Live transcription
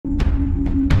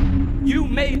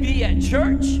may be at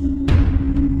church.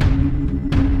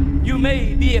 You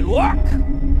may be at work.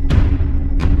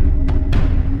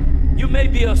 You may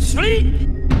be asleep.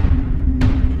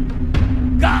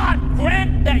 God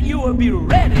grant that you will be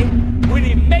ready when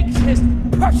he makes his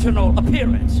personal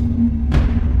appearance.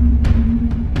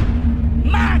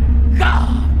 My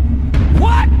God,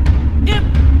 what if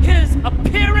his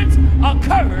appearance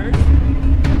occurs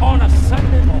on a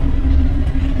Sunday morning?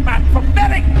 My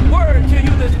prophetic word to you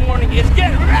this morning is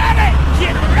get ready!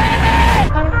 Get ready!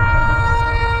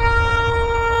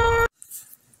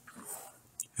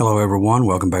 Hello everyone,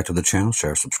 welcome back to the channel.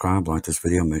 Share, subscribe, like this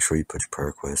video, make sure you put your prayer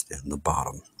request in the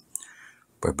bottom.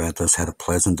 Pray Beth has had a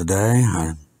pleasant day.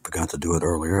 I forgot to do it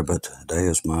earlier, but today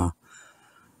is my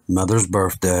mother's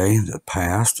birthday that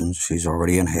passed, and she's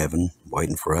already in heaven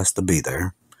waiting for us to be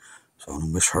there. So I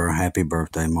wish her a happy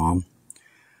birthday, Mom.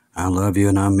 I love you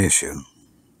and I miss you.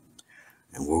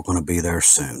 And we're going to be there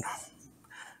soon.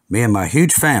 Me and my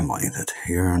huge family that's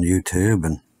here on YouTube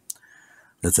and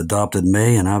that's adopted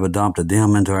me, and I've adopted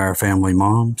them into our family,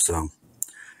 Mom. So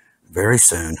very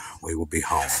soon we will be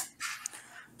home,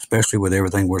 especially with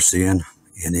everything we're seeing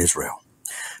in Israel.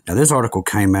 Now, this article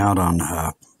came out on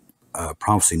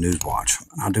Prophecy News Watch.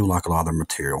 I do like a lot of their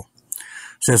material.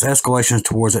 It says escalations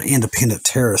towards an independent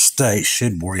terrorist state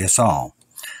should worry us all.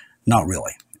 Not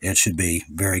really. It should be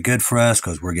very good for us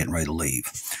because we're getting ready to leave.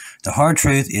 The hard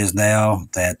truth is now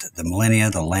that the millennia,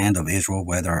 the land of Israel,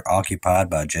 whether occupied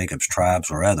by Jacob's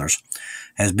tribes or others,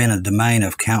 has been a domain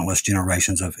of countless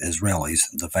generations of Israelis.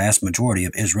 The vast majority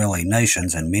of Israeli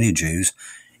nations and many Jews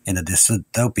in the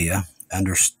dystopia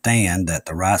understand that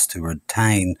the rights to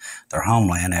retain their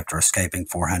homeland after escaping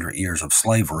 400 years of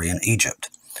slavery in Egypt.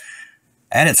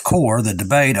 At its core, the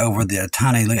debate over the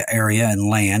tiny area and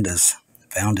land is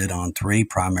founded on three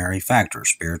primary factors: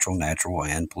 spiritual, natural,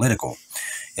 and political.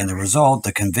 In the result,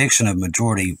 the conviction of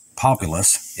majority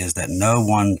populace is that no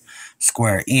 1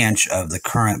 square inch of the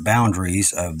current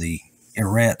boundaries of the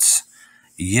Eretz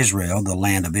Yisrael, the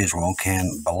land of Israel,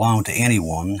 can belong to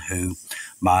anyone who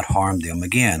might harm them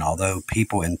again, although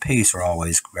people in peace are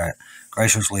always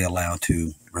graciously allowed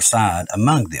to reside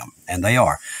among them. And they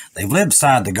are. They've lived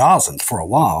beside the Gazans for a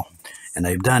while, and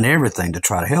they've done everything to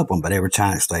try to help them, but every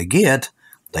chance they get,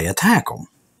 they attack them.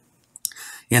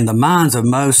 In the minds of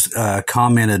most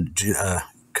committed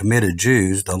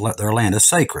Jews, their land is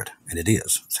sacred, and it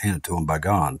is. It's handed to them by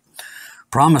God,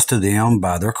 promised to them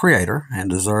by their Creator, and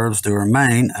deserves to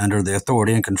remain under the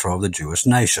authority and control of the Jewish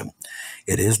nation.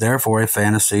 It is therefore a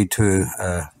fantasy to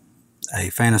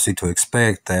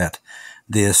expect that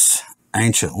this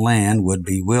ancient land would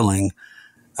be willingly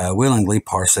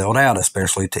parceled out,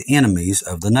 especially to enemies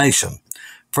of the nation.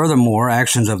 Furthermore,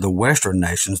 actions of the Western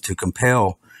nations to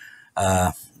compel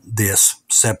this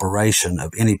separation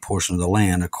of any portion of the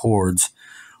land accords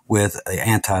with an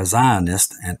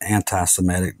anti-Zionist and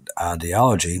anti-Semitic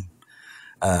ideology,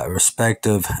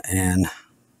 respective and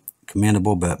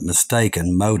commendable but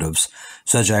mistaken motives.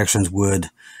 Such actions would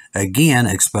again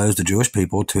expose the Jewish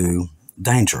people to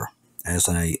danger, as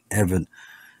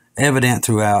evident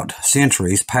throughout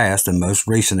centuries past and most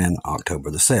recent in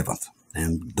October the 7th.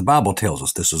 And the Bible tells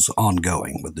us this is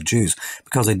ongoing with the Jews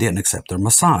because they didn't accept their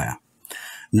Messiah.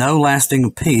 No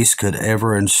lasting peace could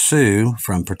ever ensue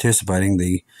from partitioning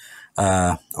the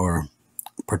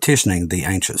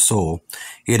ancient soil.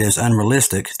 It is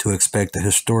unrealistic to expect that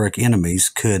historic enemies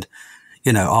could,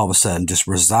 all of a sudden just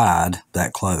reside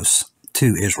that close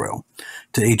to Israel,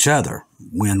 to each other,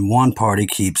 when one party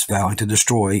keeps vowing to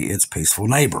destroy its peaceful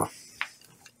neighbor.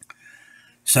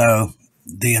 So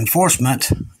the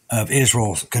enforcement of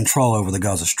Israel's control over the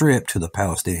Gaza Strip to the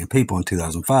Palestinian people in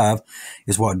 2005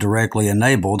 is what directly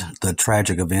enabled the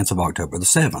tragic events of October the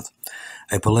 7th.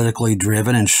 A politically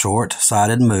driven and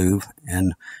short-sighted move,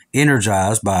 and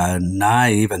energized by a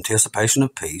naive anticipation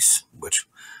of peace, which,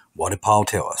 what did Paul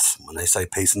tell us? When they say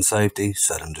peace and safety,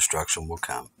 sudden destruction will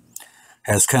come,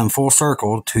 has come full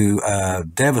circle to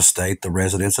devastate the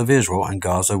residents of Israel and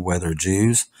Gaza, whether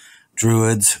Jews,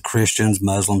 Druids, Christians,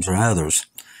 Muslims, or others.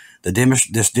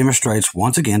 This demonstrates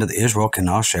once again that Israel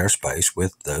cannot share space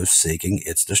with those seeking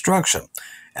its destruction.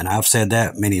 And I've said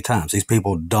that many times. These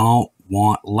people don't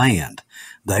want land.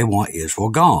 They want Israel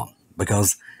gone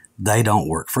because they don't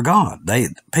work for God.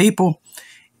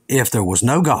 If there was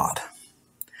no God,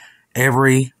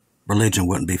 every religion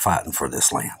wouldn't be fighting for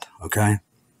this land, okay?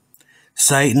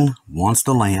 Satan wants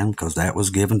the land because that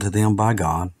was given to them by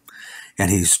God,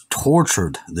 and he's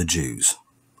tortured the Jews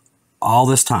all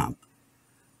this time.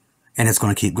 And it's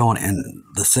going to keep going. And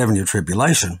the 7-year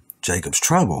tribulation, Jacob's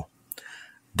trouble,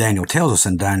 Daniel tells us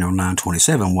in Daniel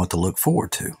 9:27 what to look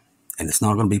forward to. and it's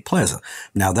not going to be pleasant.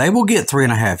 Now, they will get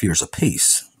 3.5 years of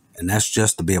peace, and that's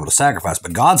just to be able to sacrifice,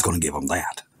 but God's going to give them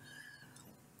that.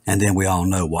 And then we all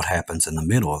know what happens in the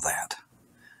middle of that.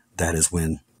 That is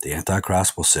when the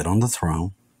Antichrist will sit on the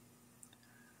throne,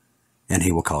 and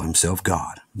he will call himself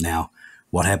God. Now,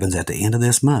 what happens at the end of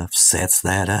this month sets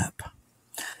that up.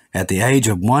 At the age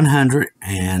of 100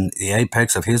 and the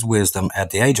apex of his wisdom,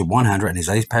 at the age of 100 and his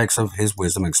apex of his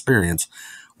wisdom experience,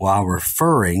 while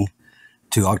referring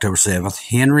to October 7th,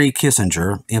 Henry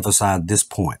Kissinger emphasized this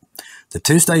point. The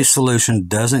two-state solution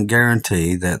doesn't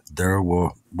guarantee that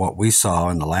what we saw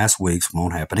in the last weeks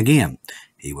won't happen again.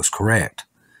 He was correct.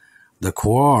 The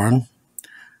Quran,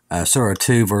 Surah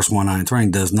 2, verse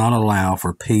 193, does not allow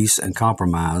for peace and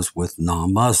compromise with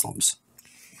non-Muslims.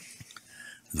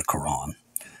 The Quran.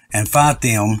 And fight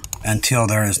them until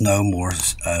there is no more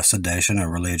sedation or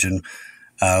religion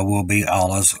will be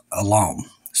Allah's alone.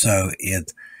 So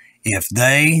if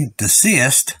they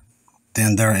desist,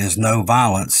 then there is no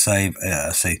violence save,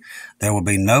 there will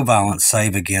be no violence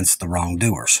save against the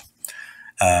wrongdoers.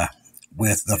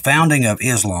 With the founding of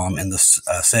Islam in the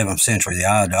 7th century, the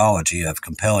ideology of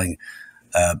compelling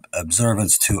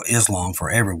observance to Islam for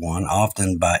everyone,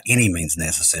 often by any means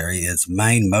necessary, its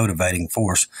main motivating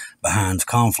force behind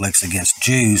conflicts against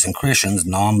Jews and Christians,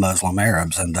 non-Muslim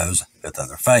Arabs, and those with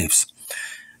other faiths.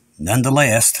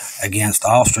 Nonetheless, against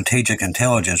all strategic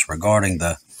intelligence regarding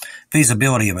the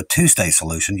feasibility of a two-state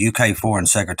solution, UK Foreign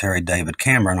Secretary David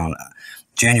Cameron on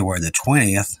January the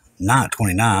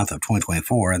 29th of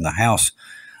 2024 in the House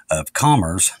of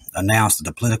Commerce announced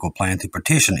the political plan to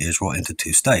partition Israel into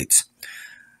two states.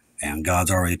 And God's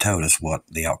already told us what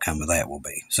the outcome of that will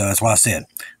be. So that's why I said,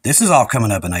 this is all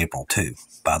coming up in April too,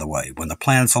 by the way. When the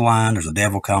planets align, there's a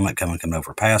devil comet coming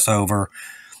over Passover.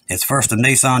 It's first of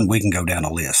Nisan, we can go down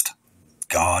a list.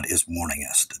 God is warning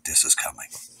us that this is coming.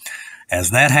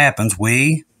 As that happens,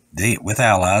 we, with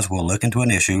allies, will look into an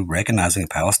issue recognizing a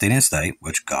Palestinian state,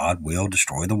 which God will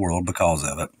destroy the world because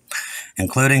of it,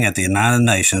 including at the United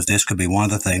Nations. This could be one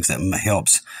of the things that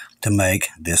helps to make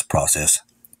this process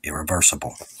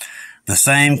irreversible. The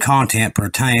same content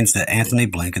pertains to Anthony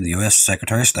Blinken, the U.S.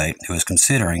 Secretary of State, who is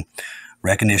considering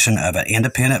recognition of an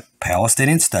independent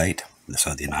Palestinian state.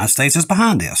 So the United States is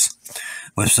behind this,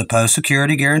 with supposed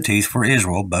security guarantees for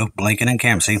Israel. Both Blinken and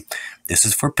Cameron, this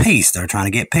is for peace. They're trying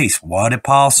to get peace. What did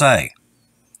Paul say?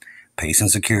 Peace and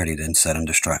security didn't set in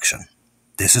destruction.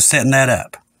 This is setting that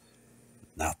up.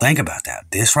 Now think about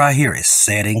that. This right here is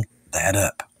setting that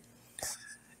up.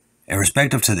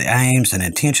 Irrespective to the aims and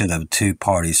intentions of the two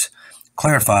parties,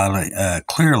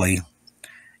 clearly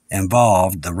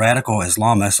involved the radical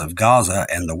Islamists of Gaza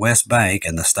and the West Bank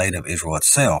and the state of Israel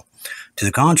itself. To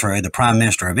the contrary, the Prime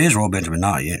Minister of Israel, Benjamin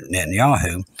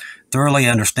Netanyahu, thoroughly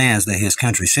understands that his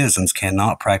country's citizens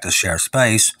cannot practice shared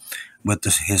space with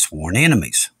his sworn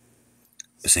enemies.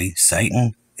 You see,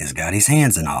 Satan has got his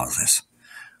hands in all of this.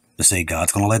 But see,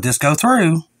 God's going to let this go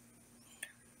through,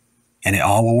 and it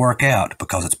all will work out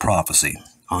because it's prophecy.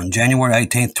 On January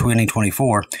 18th,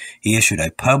 2024, he issued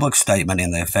a public statement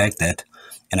in the effect that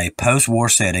in a post-war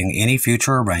setting, any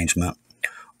future arrangement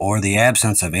or the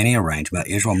absence of any arrangement,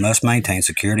 Israel must maintain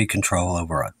security control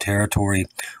over a territory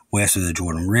west of the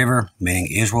Jordan River, meaning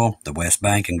Israel, the West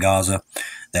Bank, and Gaza.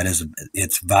 That is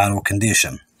its vital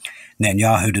condition.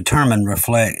 Netanyahu's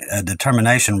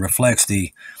determination reflects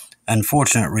the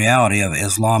unfortunate reality of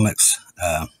Islamics,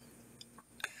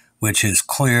 which is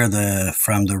clear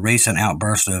from the recent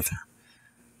outburst of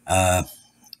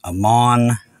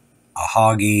Amon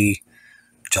Ahagi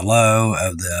Jallo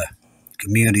of the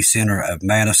Community Center of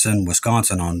Madison,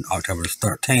 Wisconsin on October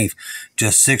 13th.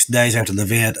 Just 6 days after the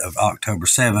event of October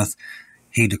 7th,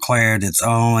 he declared it's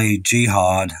only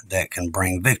jihad that can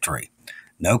bring victory.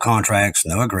 No contracts,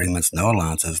 no agreements, no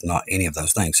alliances, not any of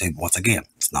those things. See, once again,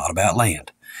 it's not about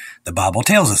land. The Bible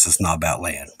tells us it's not about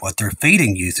land. What they're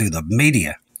feeding you through the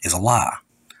media is a lie.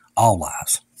 All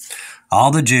lies.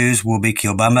 All the Jews will be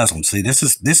killed by Muslims. See, this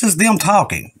is them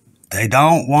talking. They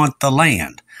don't want the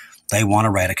land. They want to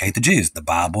eradicate the Jews. The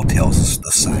Bible tells us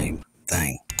the same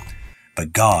thing.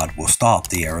 But God will stop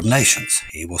the Arab nations.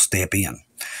 He will step in.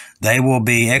 They will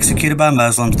be executed by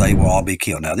Muslims. They will all be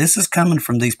killed. Now, this is coming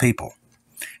from these people.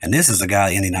 And this is a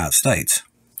guy in the United States.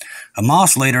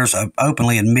 Hamas leaders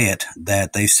openly admit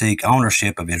that they seek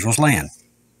ownership of Israel's land.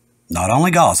 Not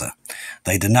only Gaza.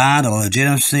 They deny the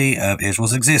legitimacy of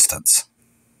Israel's existence.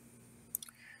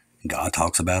 God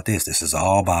talks about this. This is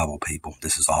all Bible, people.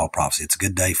 This is all prophecy. It's a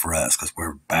good day for us because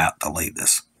we're about to leave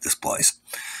this place.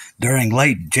 During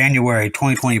late January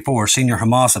 2024, senior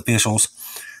Hamas officials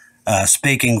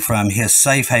speaking from his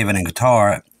safe haven in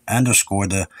Qatar underscored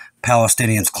the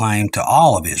Palestinians' claim to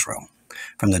all of Israel,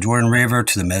 from the Jordan River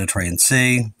to the Mediterranean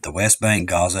Sea, the West Bank,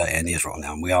 Gaza, and Israel.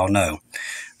 Now, we all know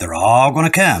they're all going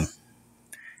to come,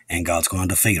 and God's going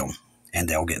to defeat them, and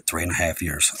they'll get 3.5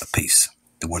 years of peace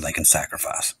to where they can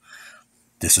sacrifice.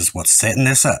 This is what's setting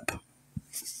this up.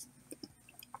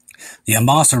 The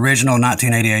Hamas original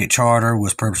 1988 charter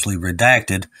was purposely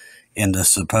redacted in the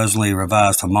supposedly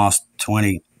revised Hamas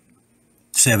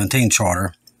 2017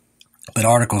 charter, but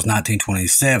Articles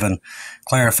 1927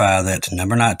 clarify that,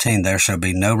 number 19, there shall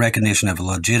be no recognition of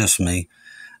legitimacy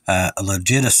of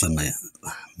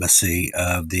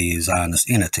the Zionist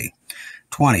entity.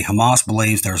 20. Hamas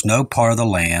believes there's no part of the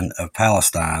land of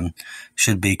Palestine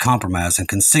should be compromised and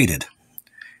conceded.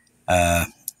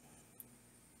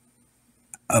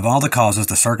 Of all the causes,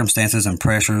 the circumstances and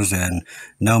pressures, and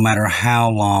no matter how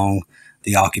long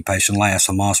the occupation lasts,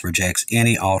 Hamas rejects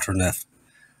any alternate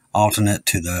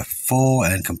to the full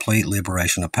and complete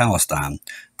liberation of Palestine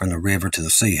from the river to the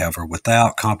sea. However,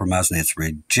 without compromising its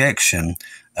rejection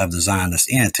of the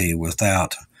Zionist entity,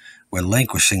 without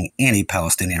relinquishing any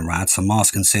Palestinian rights,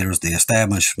 Hamas considers the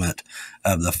establishment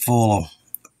of the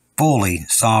fully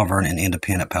sovereign and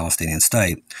independent Palestinian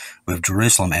state, with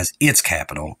Jerusalem as its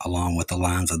capital, along with the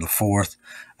lines of the 4th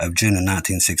of June of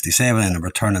 1967 and the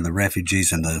return of the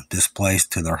refugees and the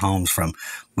displaced to their homes from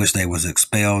which they was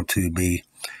expelled, to be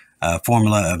a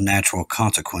formula of natural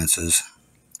consensus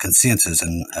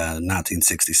in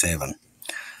 1967.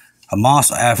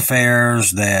 Hamas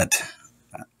affirms that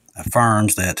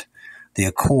the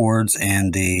Accords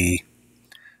and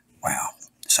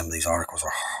some of these articles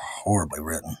are horribly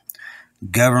written,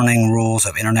 governing rules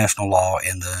of international law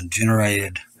in the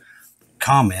generated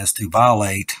comments to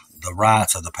violate the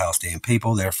rights of the Palestinian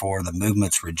people. Therefore, the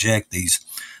movements reject these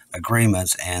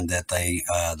agreements, and that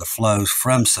the flows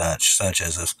from such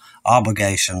as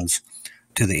obligations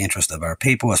to the interest of our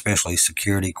people, especially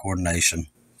security coordination.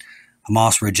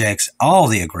 Hamas rejects all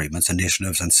the agreements,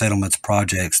 initiatives, and settlements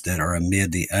projects that are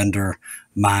amid the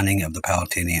undermining of the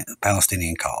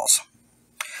Palestinian cause.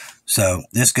 So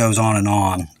this goes on and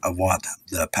on of what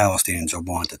the Palestinians are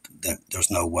wanting, that there's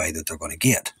no way that they're going to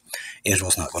get.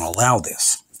 Israel's not going to allow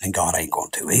this, and God ain't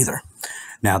going to either.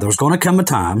 Now, there's going to come a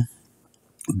time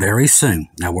very soon.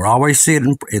 Now, we're always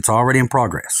seeing it's already in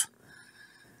progress,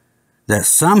 that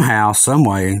somehow, some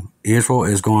way, Israel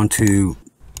is going to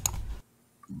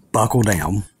buckle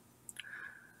down,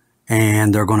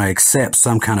 and they're going to accept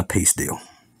some kind of peace deal.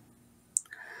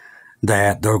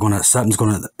 That something's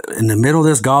going to, in the middle of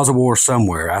this Gaza war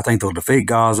somewhere, I think they'll defeat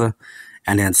Gaza,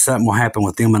 and then something will happen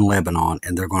with them in Lebanon,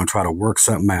 and they're going to try to work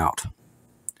something out.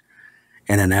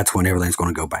 And then that's when everything's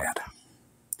going to go bad.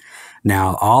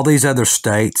 Now, all these other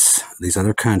states, these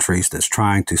other countries that's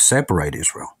trying to separate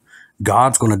Israel,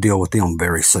 God's going to deal with them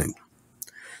very soon.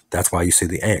 That's why you see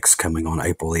the X coming on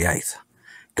April the 8th.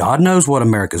 God knows what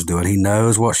America's doing. He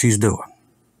knows what she's doing.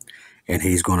 And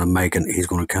he's going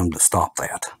to come to stop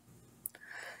that.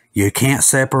 You can't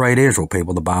separate Israel,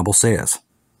 people, the Bible says.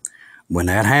 When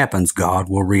that happens, God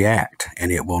will react,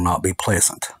 and it will not be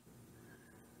pleasant.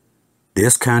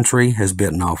 This country has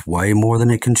bitten off way more than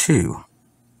it can chew.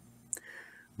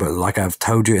 But like I've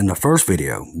told you in the first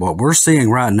video, what we're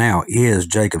seeing right now is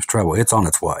Jacob's trouble. It's on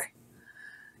its way.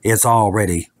 It's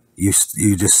already, you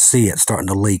just see it starting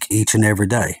to leak each and every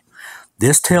day.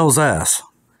 This tells us,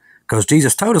 because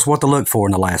Jesus told us what to look for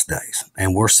in the last days,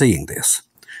 and we're seeing this.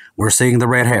 We're seeing the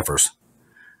red heifers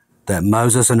that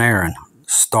Moses and Aaron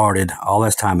started all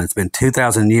this time. It's been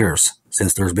 2,000 years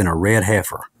since there's been a red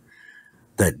heifer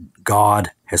that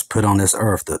God has put on this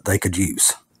earth that they could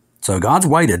use. So God's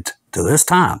waited to this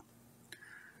time.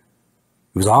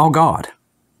 It was all God.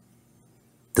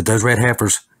 That those red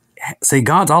heifers, see,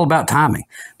 God's all about timing.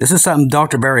 This is something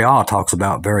Dr. Barry All talks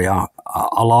about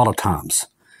a lot of times,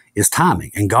 is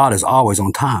timing. And God is always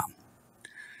on time.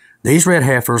 These red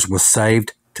heifers was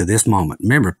saved to this moment.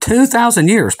 Remember, 2,000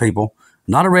 years, people,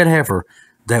 not a red heifer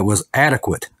that was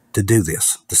adequate to do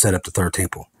this, to set up the third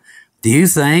temple. Do you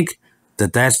think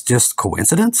that that's just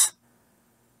coincidence?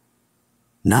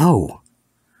 No.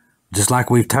 Just like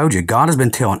we've told you, God has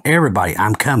been telling everybody,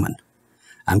 I'm coming.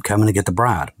 I'm coming to get the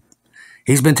bride.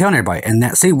 He's been telling everybody. And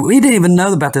that, see, we didn't even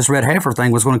know about this red heifer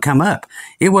thing was going to come up.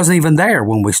 It wasn't even there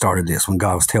when we started this, when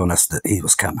God was telling us that he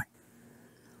was coming.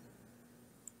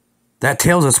 That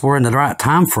tells us we're in the right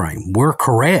time frame. We're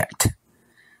correct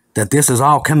that this is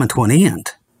all coming to an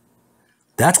end.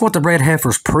 That's what the red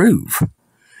heifers prove.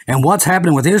 And what's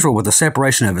happening with Israel with the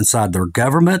separation of inside their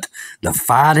government, the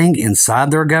fighting inside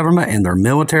their government and their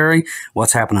military,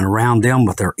 what's happening around them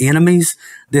with their enemies,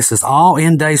 this is all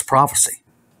in days prophecy.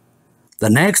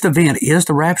 The next event is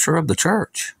the rapture of the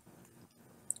church.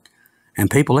 And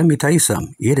people, let me tell you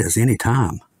something. It is any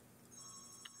time.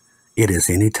 It is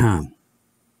any time.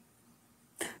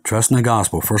 Trust in the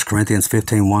gospel. 1 Corinthians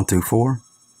 15, 1-4.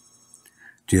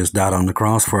 Jesus died on the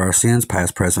cross for our sins,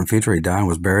 past, present, future. He died and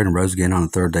was buried and rose again on the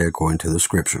third day according to the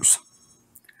scriptures.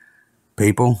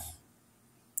 People,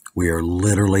 we are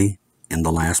literally in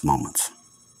the last moments.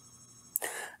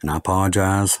 And I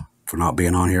apologize for not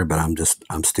being on here, but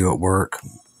I'm still at work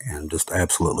and just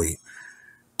absolutely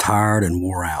tired and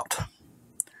wore out.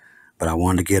 But I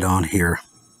wanted to get on here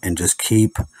and just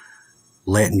keep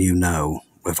letting you know,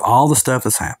 with all the stuff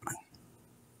that's happening,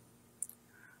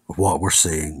 with what we're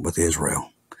seeing with Israel.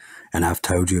 And I've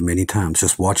told you many times,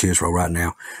 just watch Israel right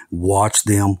now. Watch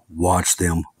them, watch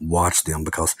them, watch them,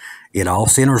 because it all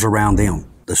centers around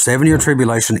them. The 7-year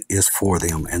tribulation is for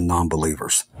them and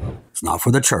non-believers. It's not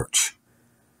for the church.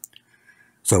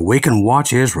 So we can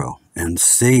watch Israel and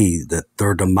see that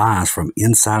their demise from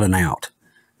inside and out.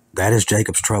 That is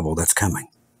Jacob's trouble that's coming.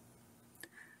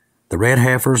 The red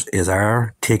heifers is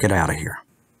our ticket out of here.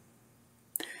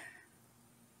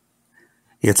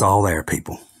 It's all there,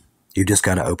 people. You just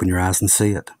got to open your eyes and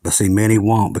see it. But see, many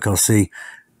won't, because see,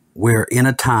 we're in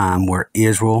a time where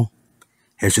Israel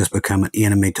has just become an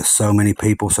enemy to so many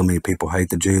people. So many people hate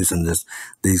the Jews, and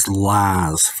these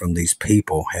lies from these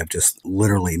people have just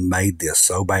literally made this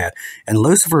so bad. And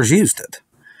Lucifer's used it.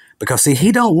 Because see,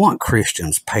 he don't want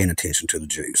Christians paying attention to the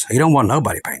Jews. He don't want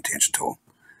nobody paying attention to them.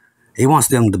 He wants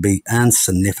them to be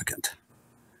insignificant.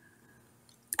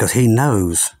 Because he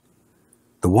knows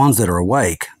the ones that are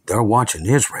awake, they're watching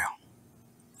Israel.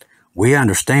 We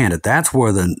understand that that's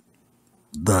where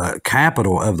the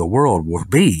capital of the world will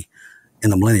be in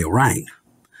the millennial reign.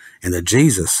 And that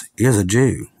Jesus is a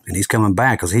Jew. And he's coming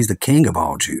back because he's the king of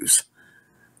all Jews.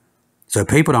 So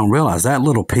people don't realize that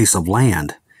little piece of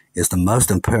land is the most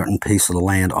important piece of the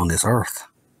land on this earth.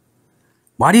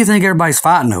 Why do you think everybody's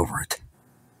fighting over it?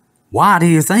 Why do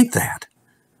you think that?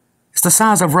 It's the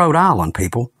size of Rhode Island,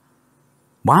 people.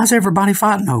 Why is everybody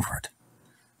fighting over it?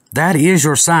 That is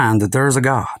your sign that there is a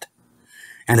God.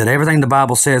 And that everything the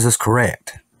Bible says is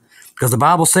correct. Because the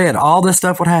Bible said all this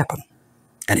stuff would happen.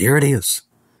 And here it is.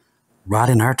 Right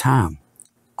in our time.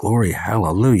 Glory,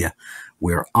 hallelujah.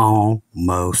 We're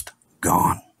almost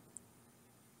gone.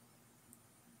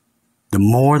 The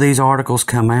more these articles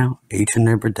come out each and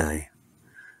every day,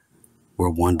 we're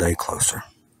one day closer.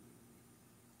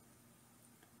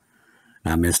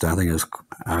 I missed the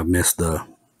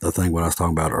thing what I was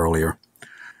talking about earlier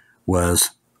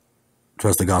was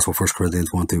trust the gospel, 1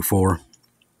 Corinthians 1-4.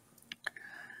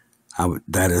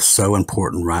 That is so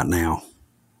important right now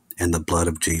in the blood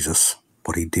of Jesus,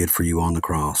 what he did for you on the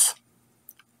cross.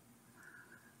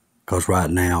 Because right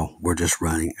now, we're just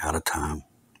running out of time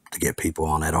to get people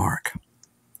on that ark.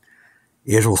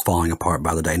 Israel's falling apart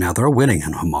by the day. Now, they're winning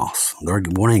in Hamas. They're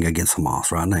winning against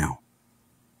Hamas right now.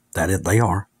 They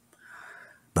are.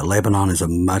 But Lebanon is a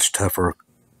much tougher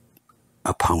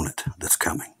opponent that's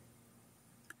coming.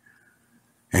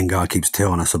 And God keeps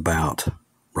telling us about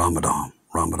Ramadan,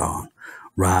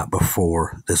 right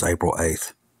before this April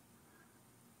 8th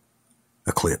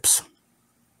eclipse.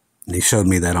 And he showed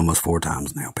me that almost 4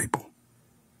 times now, people.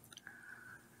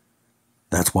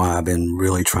 That's why I've been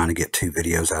really trying to get 2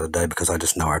 videos out a day, because I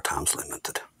just know our time's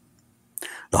limited.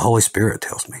 The Holy Spirit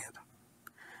tells me it.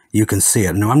 You can see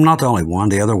it. No, I'm not the only one.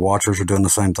 The other watchers are doing the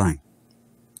same thing.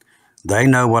 They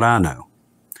know what I know.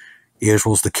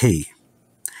 Israel's the key.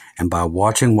 And by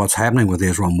watching what's happening with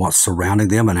Israel and what's surrounding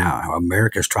them and how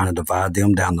America is trying to divide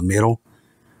them down the middle,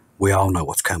 we all know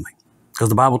what's coming. Because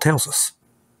the Bible tells us.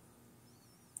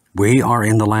 We are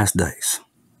in the last days.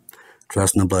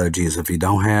 Trust in the blood of Jesus.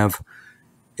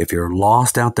 If you're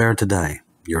lost out there today,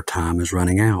 your time is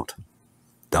running out.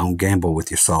 Don't gamble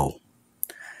with your soul.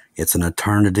 It's an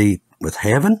eternity with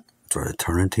heaven. It's an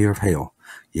eternity of hell.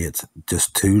 It's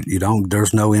just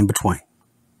there's no in between.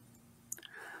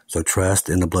 So trust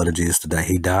in the blood of Jesus today.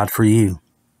 He died for you.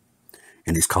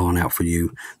 And he's calling out for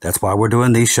you. That's why we're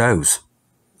doing these shows.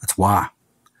 That's why.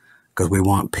 Because we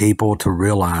want people to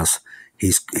realize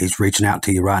he's reaching out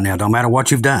to you right now. Don't matter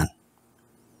what you've done.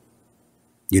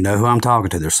 You know who I'm talking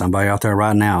to. There's somebody out there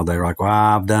right now. They're like, well,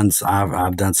 I've done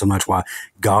so much. Why?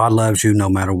 God loves you no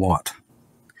matter what.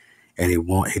 And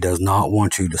he does not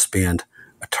want you to spend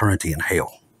eternity in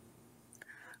hell.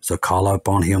 So call up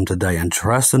on him today and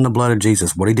trust in the blood of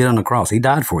Jesus. What he did on the cross. He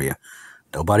died for you.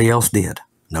 Nobody else did.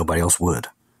 Nobody else would.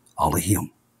 All of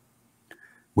him.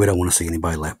 We don't want to see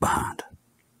anybody left behind.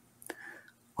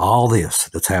 All this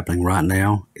that's happening right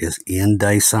now is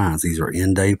end-day signs. These are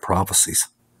end-day prophecies.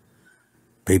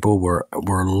 People were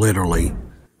literally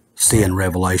seeing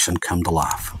Revelation come to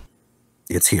life.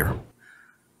 It's here.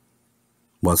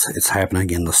 It's happening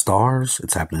in the stars.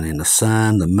 It's happening in the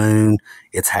sun, the moon.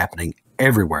 It's happening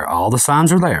everywhere. All the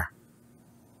signs are there.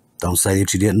 Don't say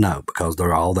that you didn't know, because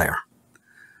they're all there.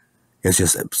 It's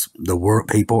just the world,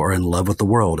 people are in love with the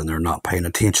world and they're not paying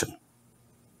attention.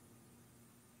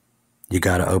 You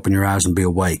got to open your eyes and be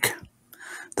awake.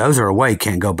 Those who are awake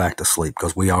can't go back to sleep,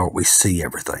 because we see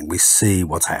everything. We see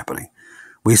what's happening.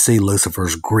 We see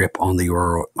Lucifer's grip on the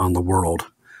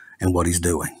world and what he's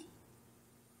doing.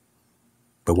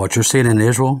 But what you're seeing in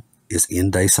Israel is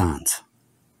end-day signs.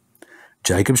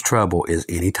 Jacob's trouble is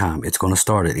any time. It's going to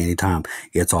start at any time.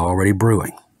 It's already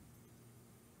brewing.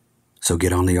 So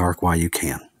get on the ark while you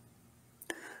can.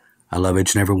 I love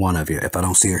each and every one of you. If I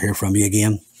don't see or hear from you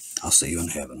again, I'll see you in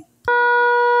heaven.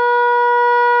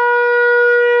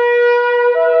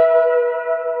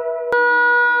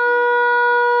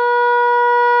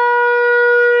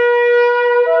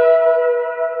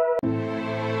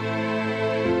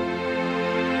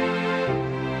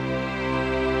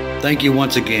 Thank you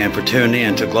once again for tuning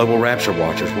in to Global Rapture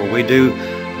Watchers, where we do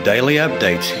daily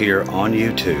updates here on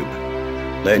YouTube,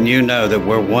 letting you know that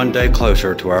we're one day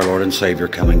closer to our Lord and Savior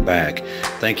coming back.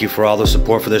 Thank you for all the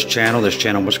support for this channel. This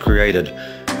channel was created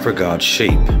for God's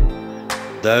sheep,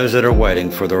 those that are waiting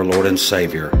for their Lord and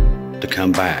Savior to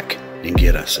come back and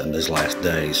get us in these last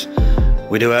days.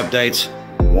 We do updates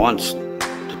once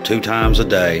to 2 times a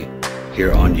day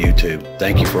here on YouTube.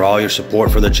 Thank you for all your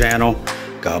support for the channel.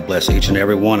 God bless each and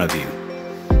every one of you.